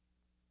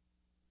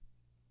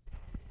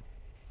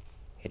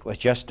It was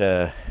just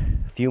a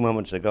few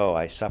moments ago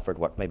I suffered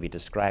what may be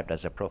described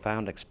as a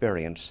profound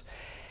experience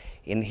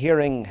in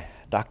hearing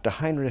Dr.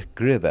 Heinrich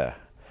Gruber,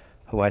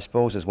 who I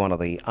suppose is one of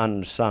the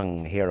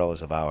unsung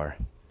heroes of our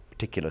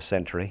particular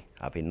century,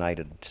 a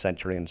benighted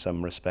century in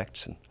some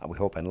respects, and we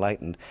hope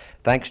enlightened,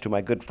 thanks to my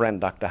good friend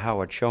Dr.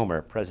 Howard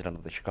Schomer, president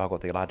of the Chicago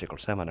Theological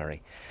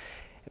Seminary.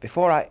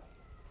 Before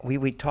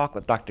we talk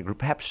with Dr. Gruber,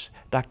 perhaps,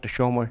 Dr.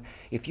 Schomer,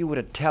 if you were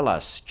to tell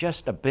us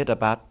just a bit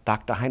about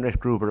Dr. Heinrich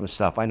Gruber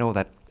himself. I know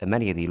that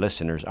many of the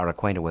listeners are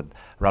acquainted with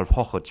Ralph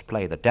Hochhuth's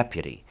play, The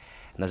Deputy,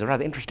 and there's a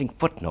rather interesting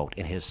footnote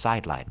in his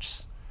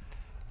sidelights.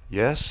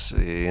 Yes,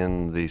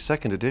 in the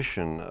second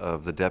edition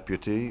of The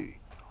Deputy,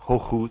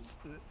 Hochhuth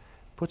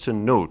puts a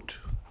note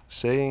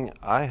saying,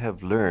 "I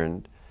have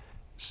learned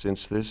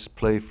since this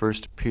play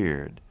first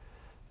appeared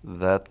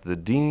that the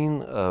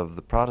dean of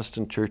the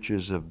Protestant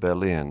churches of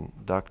Berlin,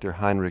 Dr.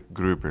 Heinrich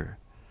Gruber,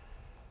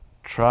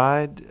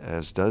 tried,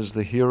 as does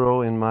the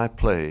hero in my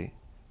play,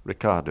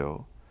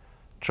 Ricardo,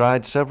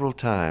 tried several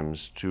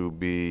times to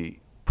be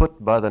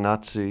put by the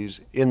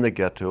Nazis in the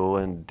ghetto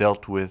and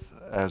dealt with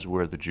as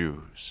were the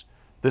Jews.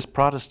 This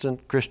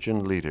Protestant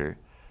Christian leader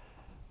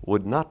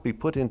would not be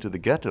put into the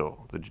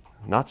ghetto. The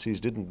Nazis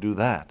didn't do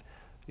that.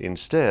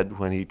 Instead,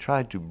 when he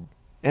tried to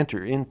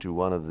enter into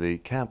one of the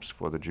camps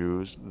for the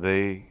Jews,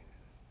 they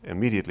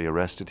immediately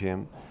arrested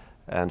him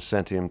and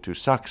sent him to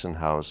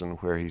Sachsenhausen,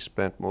 where he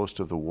spent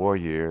most of the war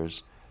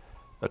years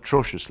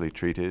atrociously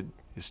treated,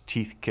 his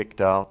teeth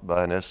kicked out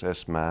by an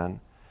SS man,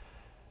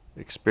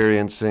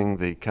 experiencing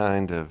the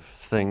kind of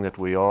thing that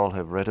we all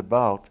have read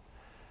about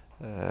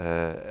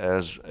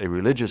as a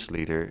religious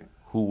leader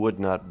who would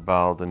not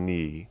bow the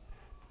knee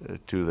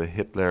to the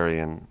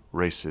Hitlerian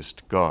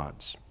racist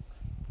gods."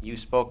 You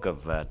spoke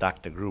of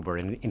Dr. Gruber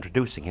in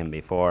introducing him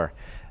before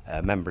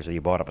members of the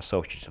Board of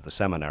Associates of the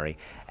seminary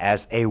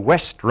as a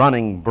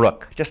west-running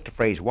brook. Just a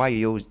phrase, why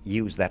you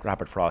use that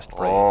Robert Frost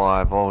phrase? Oh,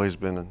 I've always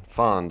been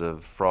fond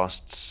of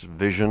Frost's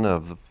vision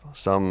of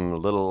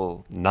some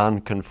little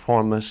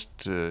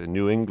nonconformist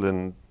New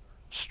England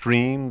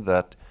stream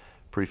that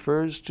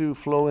prefers to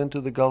flow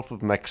into the Gulf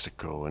of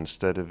Mexico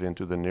instead of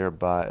into the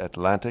nearby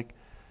Atlantic.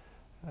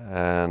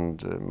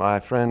 And my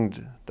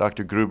friend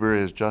Dr. Gruber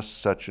is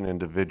just such an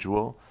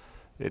individual.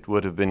 It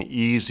would have been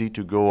easy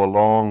to go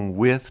along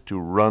with, to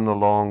run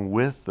along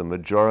with the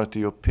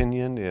majority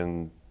opinion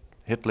in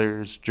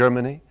Hitler's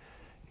Germany.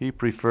 He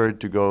preferred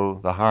to go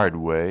the hard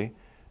way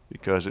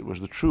because it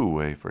was the true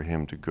way for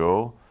him to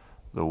go,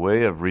 the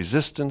way of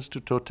resistance to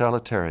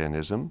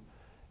totalitarianism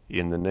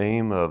in the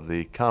name of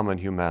the common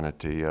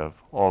humanity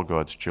of all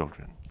God's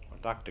children. Well,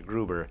 Dr.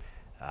 Gruber,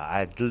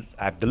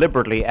 I've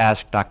deliberately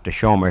asked Dr.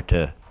 Schomer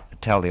to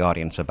tell the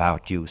audience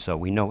about you so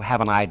we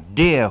have an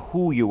idea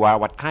who you are,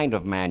 what kind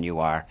of man you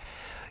are.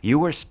 You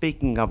were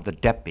speaking of The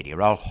Deputy,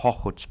 Ralph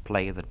Hochhuth's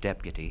play, The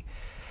Deputy.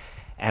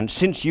 And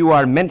since you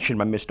are mentioned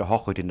by Mr.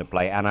 Hochhuth in the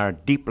play and are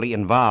deeply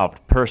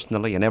involved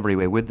personally in every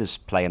way with this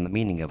play and the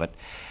meaning of it,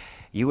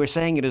 you were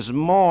saying it is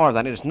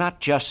not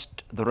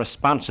just the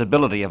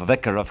responsibility of a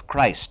vicar of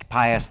Christ,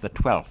 Pius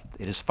XII.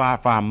 It is far,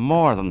 far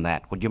more than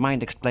that. Would you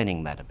mind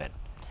explaining that a bit?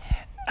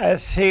 I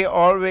say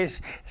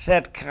always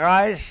that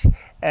Christ,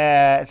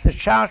 the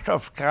charge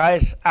of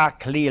Christ are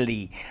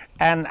clearly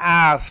and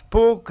are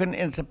spoken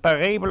in the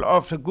parable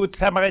of the Good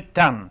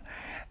Samaritan.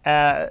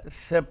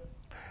 The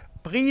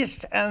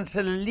priest and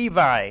the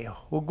Levi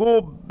who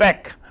go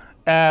back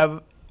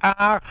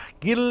are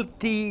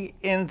guilty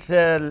in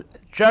the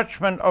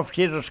judgment of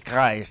Jesus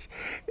Christ.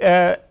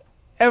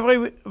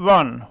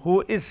 Everyone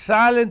who is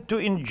silent to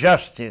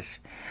injustice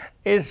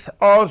is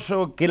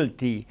also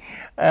guilty.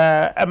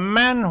 A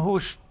man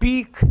who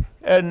speaks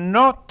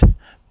not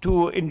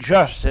to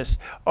injustice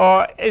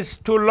or is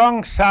too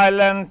long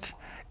silent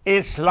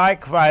is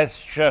likewise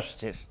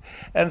justice.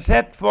 And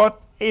that's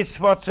what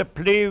the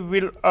play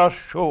will us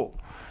show.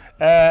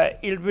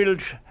 It will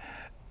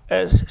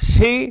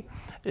say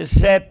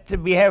that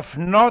we have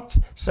not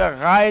the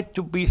right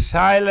to be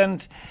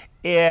silent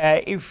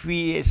if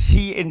we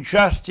see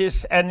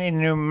injustice and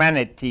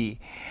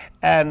inhumanity.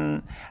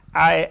 And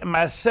I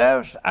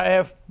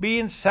have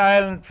been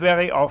silent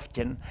very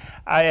often.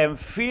 I am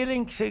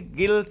feeling the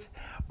guilt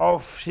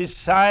of this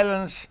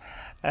silence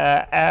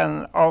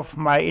and of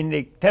my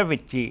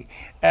inactivity.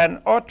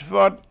 And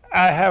what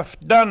I have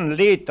done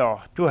later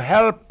to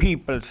help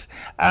peoples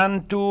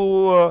and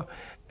to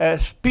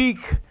speak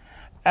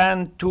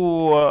and to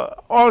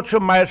also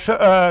my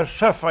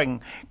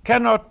suffering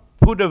cannot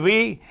put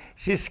away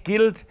this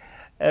guilt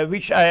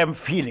which I am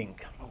feeling.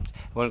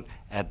 Well,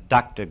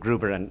 Dr.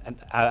 Gruber and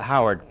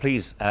Howard,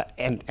 please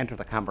enter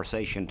the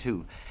conversation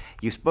too.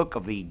 You spoke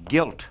of the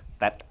guilt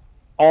that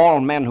all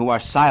men who are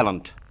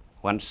silent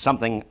when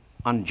something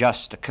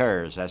unjust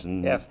occurs, as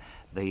in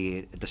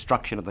the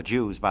destruction of the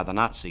Jews by the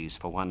Nazis,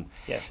 for one.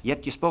 Yes.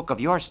 Yet you spoke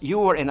of you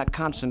were in a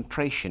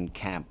concentration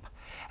camp,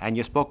 and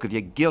you spoke of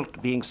your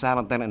guilt being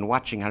silent then and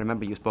watching. I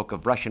remember you spoke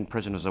of Russian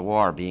prisoners of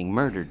war being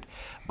murdered.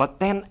 But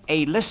then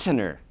a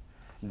listener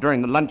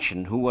during the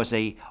luncheon, who was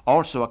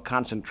also a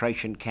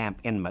concentration camp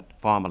inmate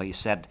formerly,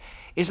 said,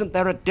 "Isn't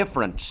there a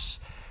difference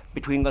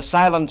between the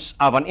silence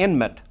of an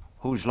inmate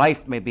whose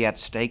life may be at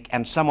stake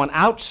and someone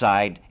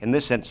outside, in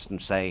this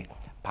instance, say,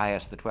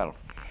 Pius XII?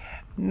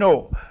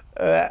 No,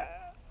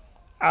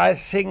 I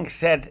think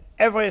that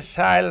every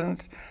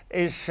silence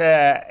is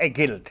a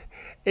guilt.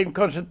 In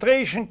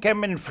concentration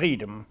camp in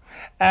freedom,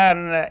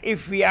 and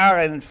if we are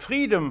in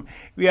freedom,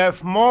 we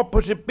have more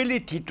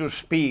possibility to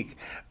speak.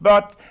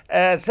 But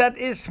that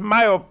is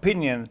my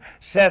opinion,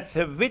 that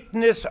the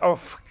witness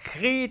of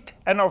creed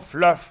and of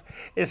love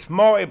is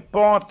more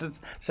important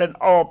than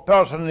our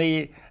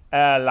personal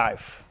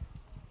life.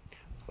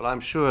 Well, I'm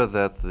sure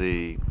that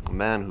the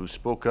man who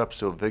spoke up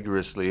so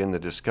vigorously in the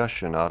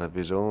discussion out of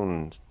his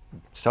own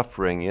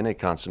suffering in a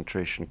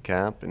concentration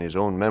camp and his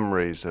own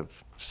memories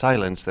of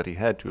silence that he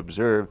had to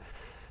observe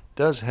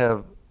does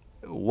have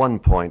one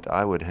point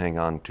I would hang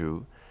on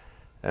to,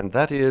 and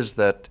that is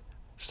that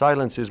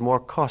silence is more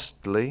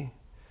costly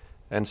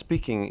and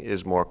speaking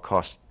is more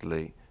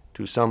costly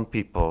to some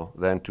people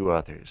than to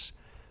others.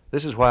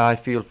 This is why I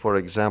feel, for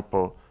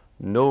example,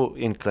 no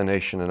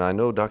inclination, and I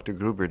know Dr.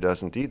 Gruber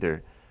doesn't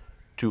either,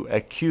 to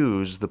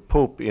accuse the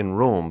Pope in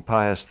Rome,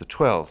 Pius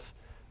XII,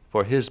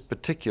 for his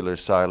particular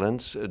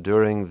silence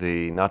during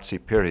the Nazi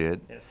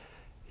period. Yes.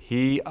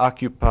 He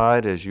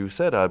occupied, as you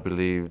said, I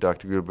believe,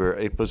 Dr. Gruber,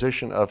 a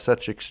position of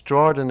such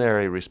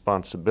extraordinary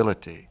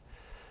responsibility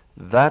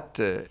that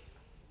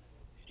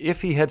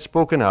if he had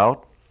spoken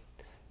out,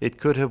 it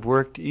could have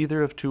worked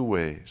either of two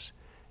ways.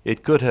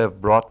 It could have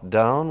brought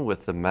down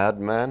with the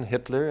madman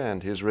Hitler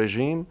and his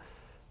regime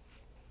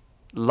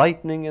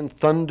lightning and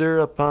thunder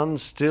upon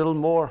still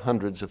more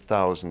hundreds of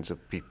thousands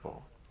of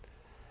people.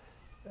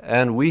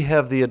 And we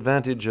have the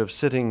advantage of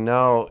sitting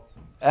now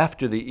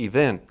after the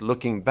event,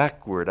 looking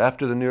backward,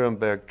 after the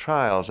Nuremberg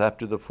trials,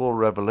 after the full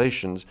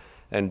revelations,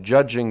 and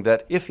judging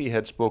that if he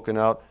had spoken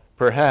out,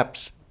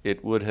 perhaps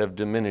it would have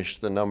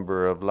diminished the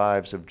number of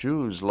lives of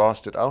Jews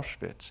lost at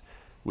Auschwitz.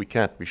 We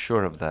can't be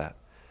sure of that.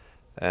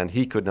 And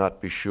he could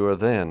not be sure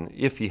then,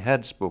 if he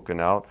had spoken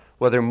out,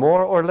 whether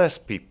more or less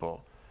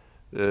people,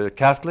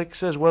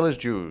 Catholics as well as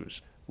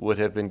Jews, would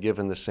have been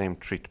given the same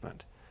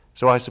treatment.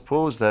 So I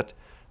suppose that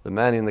the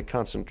man in the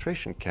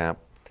concentration camp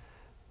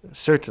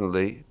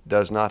certainly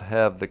does not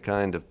have the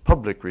kind of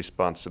public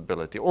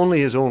responsibility.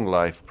 Only his own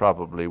life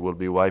probably will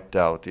be wiped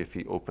out if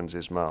he opens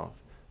his mouth.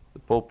 The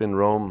Pope in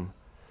Rome,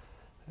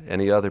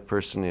 any other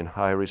person in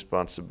high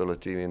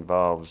responsibility,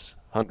 involves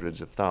hundreds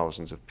of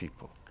thousands of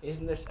people.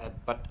 Isn't this,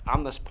 but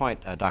on this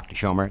point, Dr.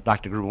 Schomer,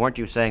 Dr. Gruber, weren't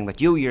you saying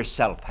that you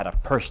yourself had a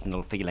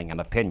personal feeling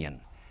and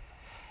opinion,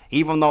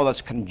 even though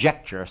there's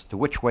conjecture as to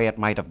which way it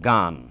might have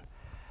gone,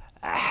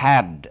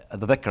 had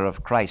the Vicar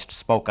of Christ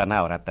spoken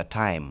out at the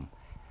time?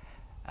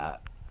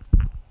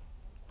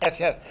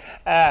 Yes.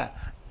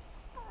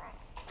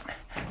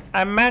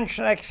 I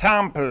mention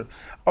example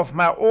of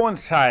my own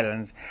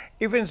silence.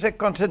 If in the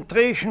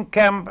concentration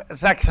camp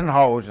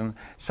Sachsenhausen,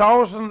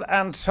 thousands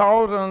and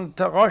thousands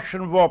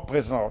Russian war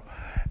prisoners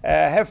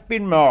have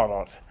been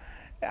murdered,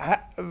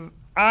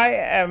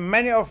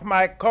 many of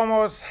my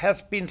comrades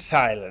has been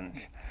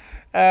silent.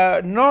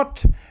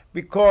 Not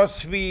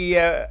because we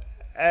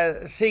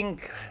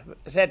think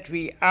that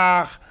we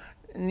are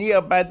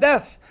nearby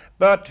death,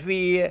 but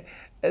the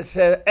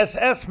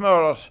SS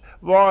murders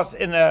was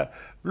in a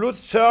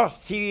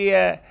bloodthirsty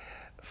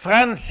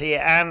frenzy,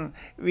 and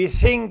we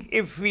think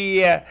if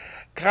we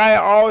cry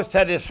out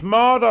that is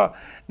murder,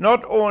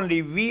 not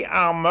only we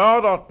are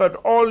murdered, but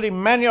only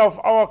many of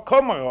our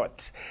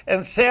comrades,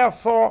 and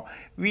therefore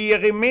we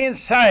remain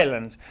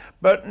silent.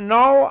 But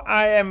now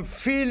I am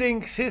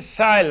feeling this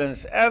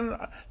silence, and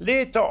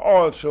later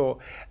also,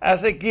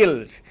 as a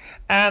guilt,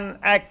 and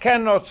I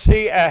cannot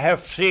say I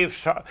have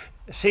saved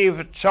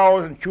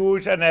 1,000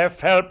 Jews and I have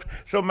helped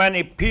so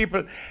many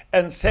people,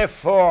 and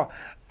therefore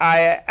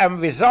I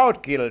am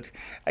without guilt.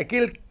 A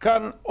guilt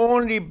can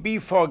only be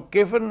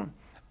forgiven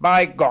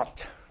by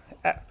God,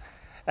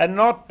 and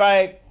not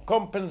by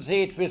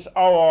compensate with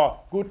our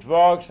good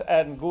works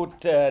and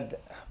good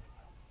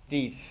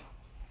deeds.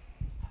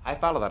 I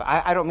follow that.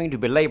 I don't mean to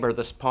belabor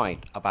this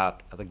point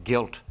about the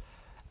guilt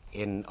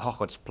in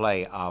Hochhuth's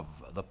play of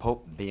the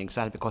Pope being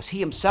silent, because he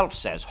himself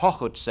says,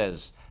 Hochhuth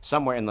says,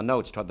 somewhere in the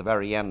notes toward the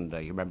very end,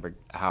 you remember,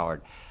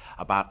 Howard,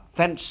 about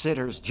fence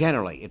sitters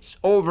generally. It's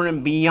over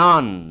and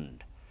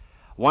beyond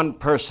one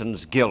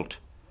person's guilt.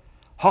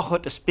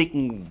 Hochhuth is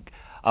speaking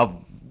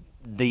of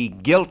the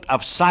guilt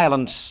of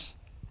silence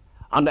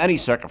under any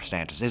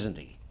circumstances, isn't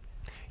he?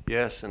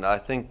 Yes, and I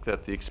think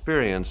that the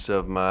experience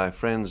of my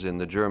friends in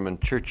the German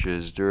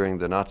churches during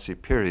the Nazi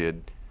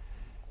period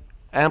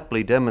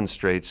amply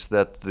demonstrates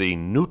that the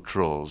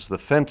neutrals, the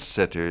fence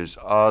sitters,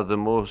 are the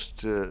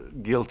most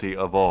guilty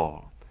of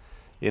all.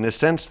 In a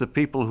sense, the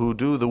people who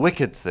do the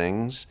wicked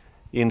things,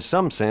 in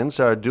some sense,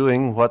 are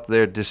doing what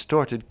their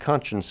distorted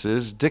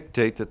consciences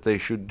dictate that they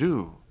should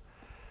do.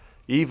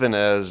 Even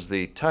as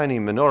the tiny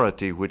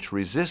minority which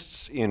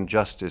resists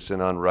injustice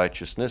and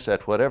unrighteousness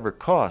at whatever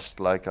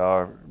cost, like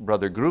our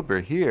brother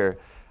Gruber here,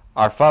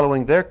 are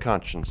following their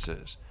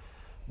consciences.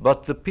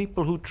 But the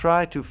people who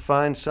try to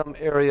find some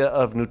area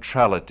of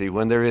neutrality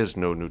when there is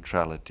no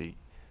neutrality,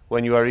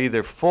 when you are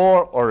either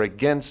for or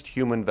against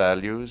human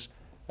values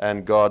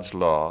and God's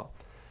law.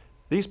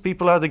 These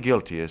people are the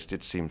guiltiest,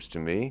 it seems to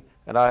me,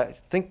 and I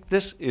think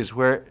this is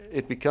where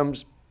it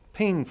becomes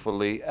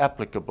painfully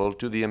applicable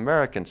to the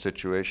American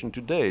situation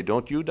today.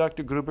 Don't you,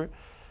 Dr. Gruber?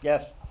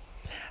 Yes.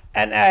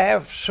 And I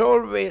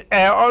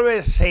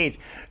always said,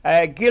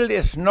 guilt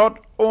is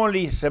not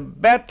only the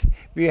bad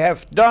we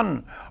have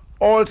done,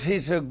 also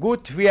the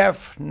good we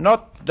have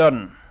not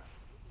done.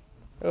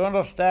 You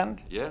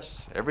understand?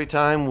 Yes. Every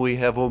time we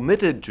have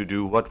omitted to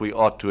do what we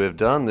ought to have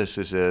done, this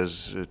is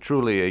as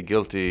truly a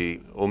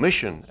guilty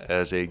omission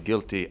as a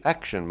guilty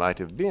action might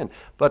have been.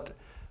 But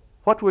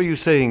what were you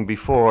saying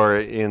before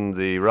in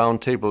the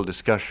round table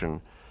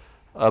discussion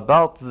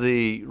about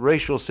the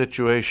racial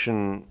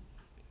situation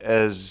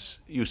as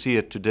you see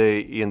it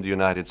today in the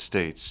United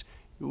States?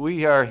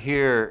 We are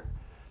here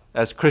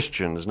as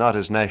Christians, not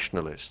as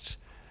nationalists.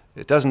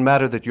 It doesn't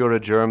matter that you're a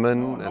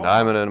German and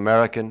I'm an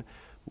American.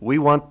 We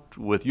want,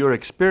 with your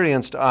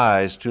experienced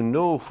eyes, to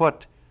know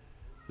what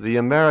the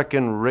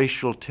American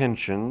racial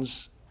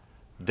tensions,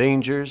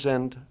 dangers,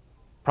 and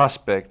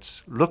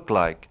prospects look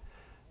like.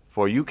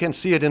 For you can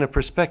see it in a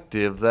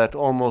perspective that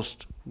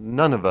almost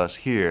none of us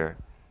here,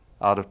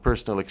 out of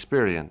personal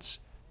experience,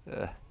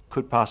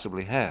 could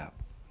possibly have.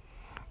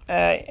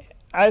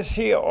 I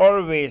see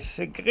always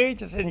the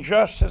greatest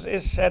injustice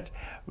is that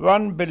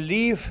one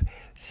believes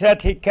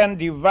that he can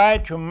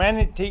divide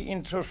humanity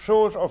into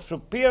those of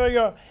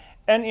superior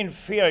and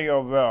inferior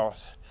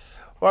worth.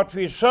 What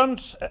we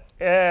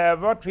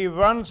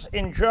once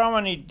in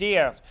Germany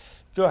dared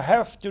to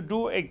have to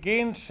do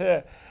against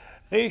the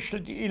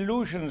racial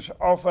illusions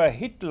of a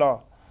Hitler,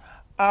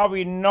 are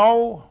we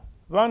now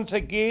once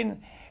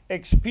again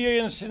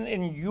experiencing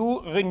in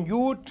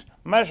renewed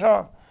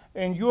measure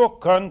in your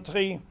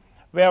country,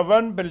 where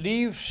one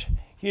believes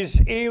he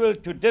is able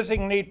to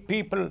designate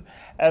people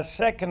as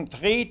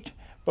second-rate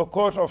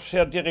because of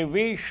their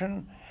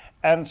derivation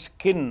and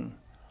skin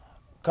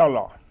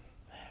color.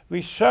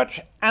 With such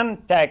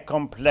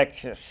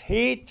anti-complexes,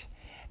 hate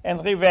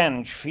and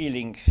revenge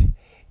feelings,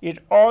 it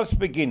all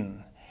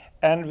begins,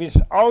 and with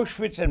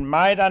Auschwitz and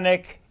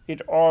Majdanek,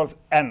 it all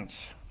ends.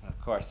 Of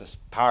course, this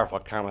powerful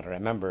comment I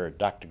remember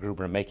Dr.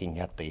 Gruber making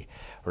at the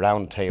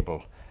round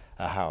table,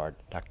 Howard,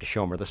 Dr.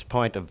 Schomer, this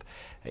point of,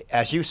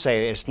 as you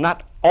say, it's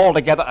not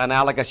altogether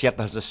analogous, yet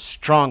there's a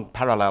strong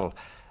parallel.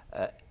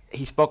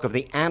 He spoke of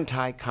the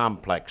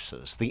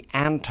anti-complexes,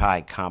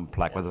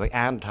 whether the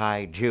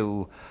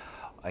anti-Jew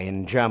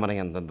in Germany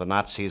and the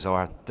Nazis,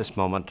 or at this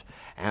moment,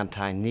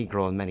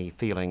 anti-Negro in many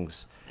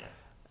feelings,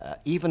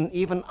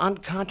 even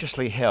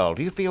unconsciously held.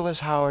 Do you feel this,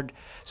 Howard,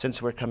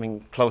 since we're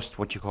coming close to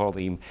what you call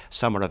the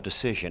summer of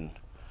decision?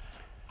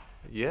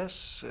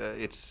 Yes,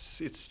 it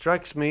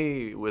strikes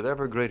me with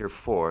ever greater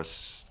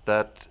force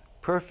that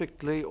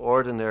perfectly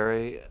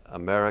ordinary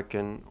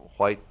American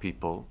white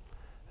people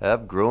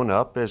have grown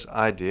up, as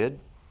I did,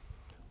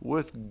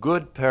 with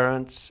good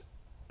parents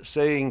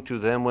saying to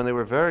them when they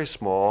were very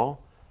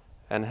small,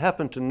 and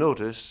happened to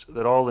notice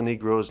that all the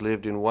Negroes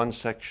lived in one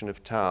section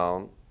of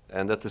town,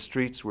 and that the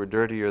streets were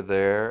dirtier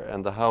there,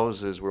 and the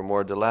houses were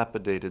more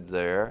dilapidated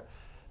there,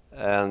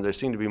 and there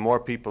seemed to be more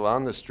people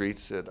on the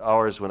streets at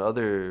hours when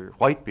other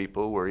white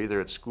people were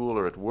either at school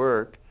or at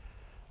work.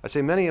 I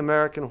say many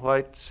American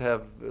whites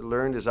have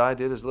learned, as I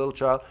did as a little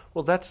child,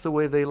 well, that's the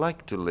way they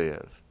like to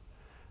live.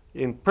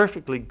 In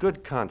perfectly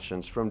good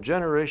conscience, from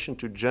generation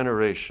to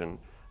generation,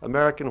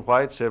 American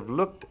whites have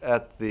looked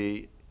at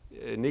the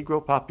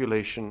Negro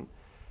population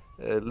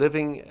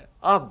living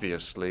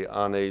obviously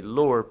on a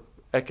lower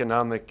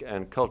economic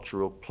and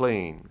cultural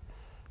plane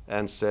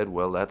and said,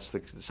 well,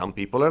 some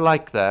people are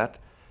like that,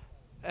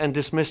 and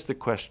dismissed the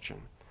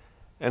question.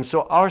 And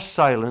so our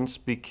silence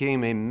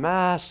became a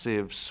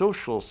massive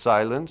social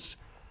silence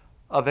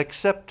of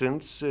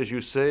acceptance, as you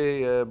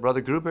say,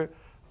 Brother Gruber,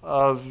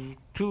 of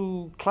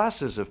two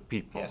classes of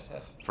people. Yes,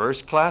 yes.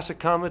 First-class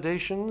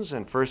accommodations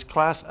and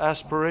first-class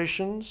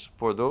aspirations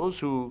for those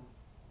who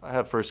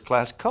have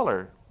first-class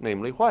color,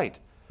 namely white.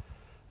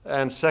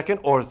 And second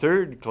or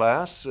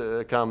third-class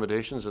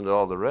accommodations and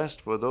all the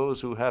rest for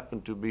those who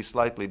happen to be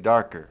slightly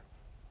darker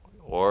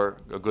or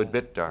a good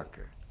bit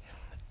darker.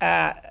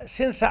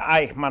 Since the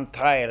Eichmann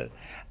trial,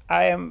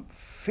 I am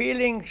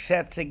feeling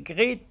that the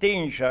great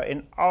danger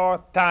in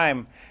our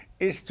time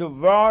is to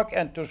work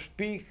and to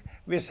speak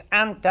with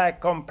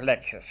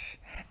anti-complexes.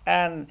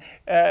 And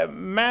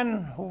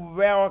men who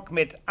work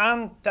with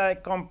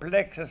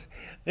anti-complexes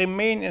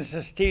remain in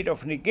the state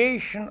of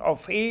negation,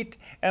 of hate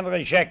and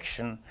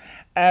rejection,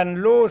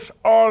 and lose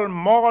all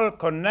moral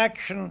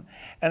connection,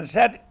 and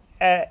that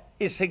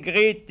is a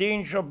great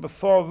danger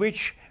before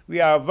which we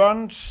are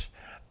once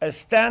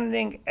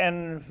standing,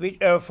 and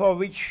for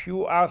which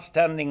you are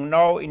standing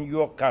now in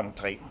your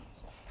country.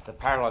 The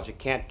parallels, you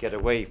can't get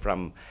away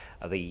from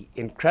the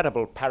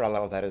incredible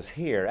parallel that is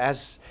here.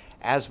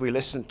 As we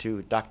listen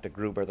to Dr.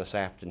 Gruber this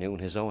afternoon,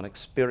 his own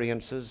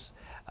experiences,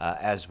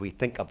 as we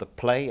think of the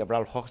play of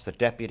Ralph Hawks, the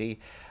deputy,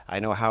 I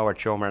know Howard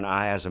Schomer and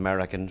I, as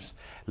Americans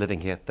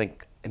living here,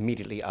 think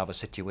immediately of a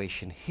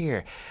situation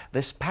here.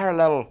 This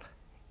parallel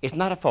is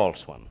not a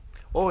false one.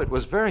 Oh, it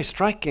was very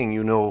striking,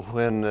 you know,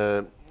 when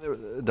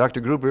Dr.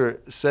 Gruber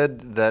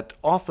said that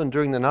often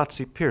during the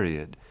Nazi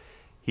period,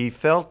 he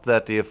felt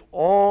that if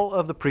all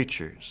of the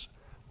preachers,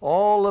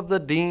 all of the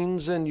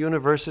deans and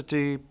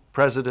university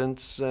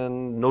presidents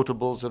and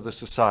notables of the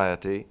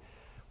society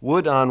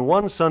would on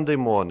one Sunday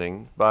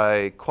morning,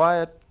 by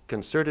quiet,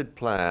 concerted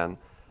plan,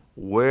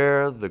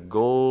 wear the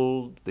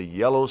gold, the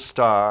yellow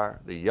star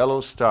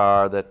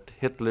that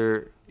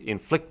Hitler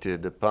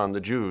inflicted upon the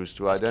Jews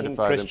to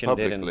identify them King Christian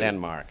publicly. did in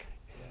Denmark.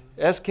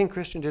 As King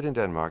Christian did in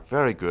Denmark,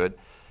 very good,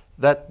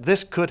 that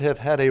this could have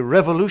had a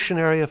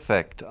revolutionary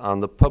effect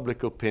on the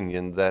public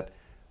opinion that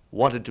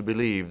wanted to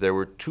believe there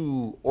were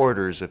two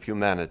orders of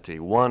humanity,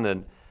 one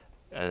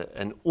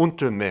an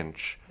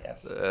Untermensch,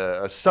 Yes.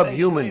 A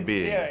subhuman Racially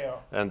being, inferior.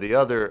 and the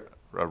other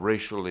a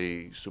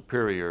racially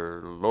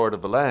superior lord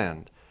of the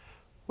land.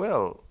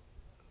 Well,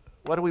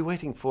 what are we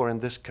waiting for in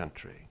this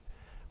country?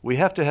 We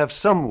have to have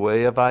some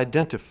way of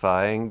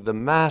identifying the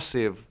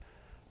massive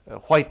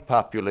white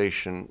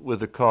population with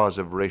the cause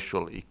of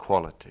racial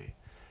equality.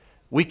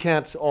 We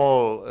can't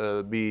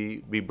all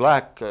be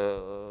black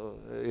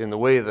in the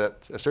way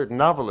that a certain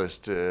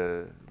novelist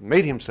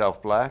made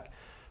himself black,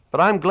 but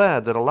I'm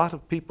glad that a lot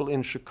of people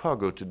in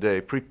Chicago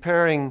today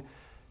preparing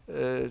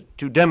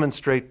to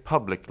demonstrate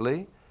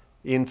publicly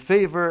in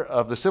favor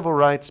of the Civil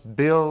Rights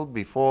Bill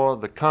before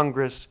the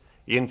Congress,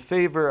 in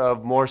favor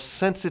of more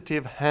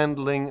sensitive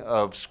handling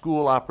of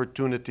school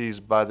opportunities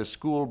by the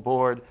school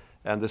board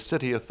and the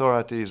city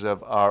authorities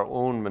of our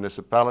own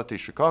municipality,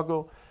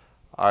 Chicago,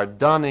 are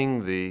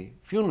donning the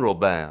funeral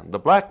band, the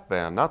black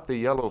band, not the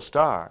yellow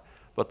star,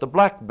 but the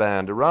black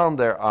band around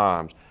their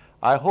arms.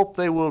 I hope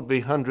they will be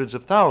hundreds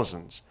of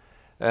thousands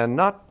and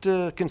not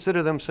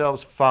consider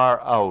themselves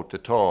far out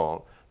at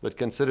all, but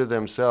consider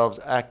themselves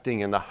acting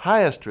in the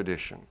highest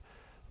tradition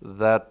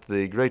that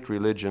the great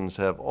religions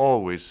have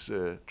always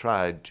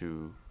tried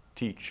to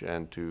teach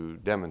and to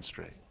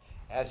demonstrate.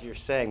 As you're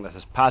saying, this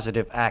is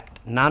positive act,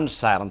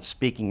 non-silence,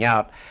 speaking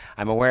out.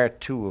 I'm aware,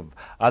 too, of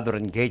other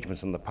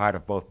engagements on the part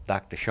of both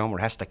Dr. Schomer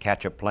has to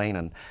catch a plane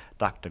and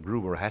Dr.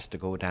 Gruber has to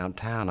go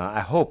downtown. I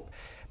hope,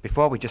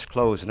 before we just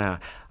close now,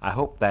 I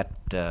hope that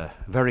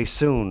very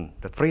soon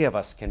the three of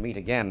us can meet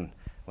again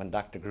when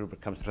Dr. Gruber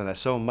comes through. There's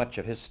so much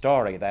of his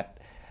story that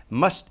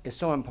is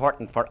so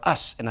important for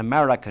us in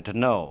America to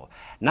know,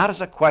 not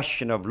as a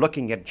question of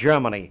looking at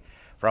Germany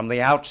from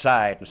the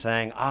outside and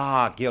saying,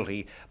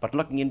 guilty, but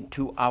looking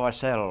into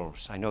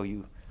ourselves. I know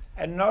you.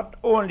 And not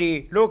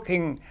only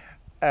looking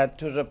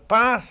to the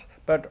past,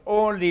 but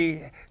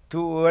only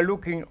to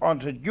looking on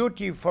the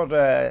duty for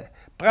the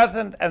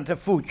present and the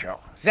future.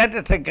 That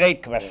is a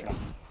great question.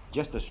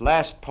 Just this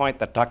last point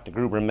that Dr.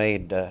 Gruber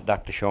made,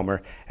 Dr.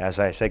 Schomer, as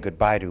I say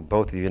goodbye to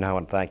both of you now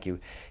and thank you,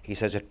 he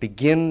says it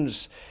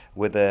begins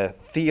with a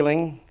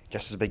feeling,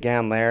 just as it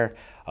began there,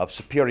 of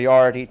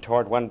superiority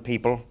toward one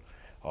people,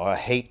 or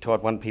hate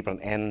toward one people,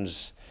 and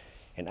ends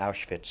in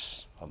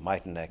Auschwitz or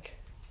Majdanek.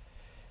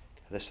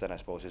 This, then, I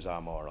suppose, is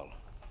our moral.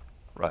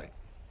 Right.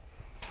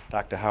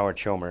 Dr. Howard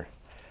Schomer,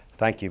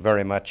 thank you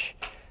very much.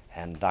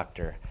 And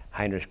Dr.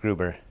 Heinrich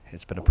Gruber,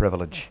 it's been a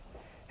privilege,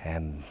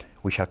 and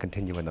we shall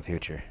continue in the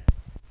future.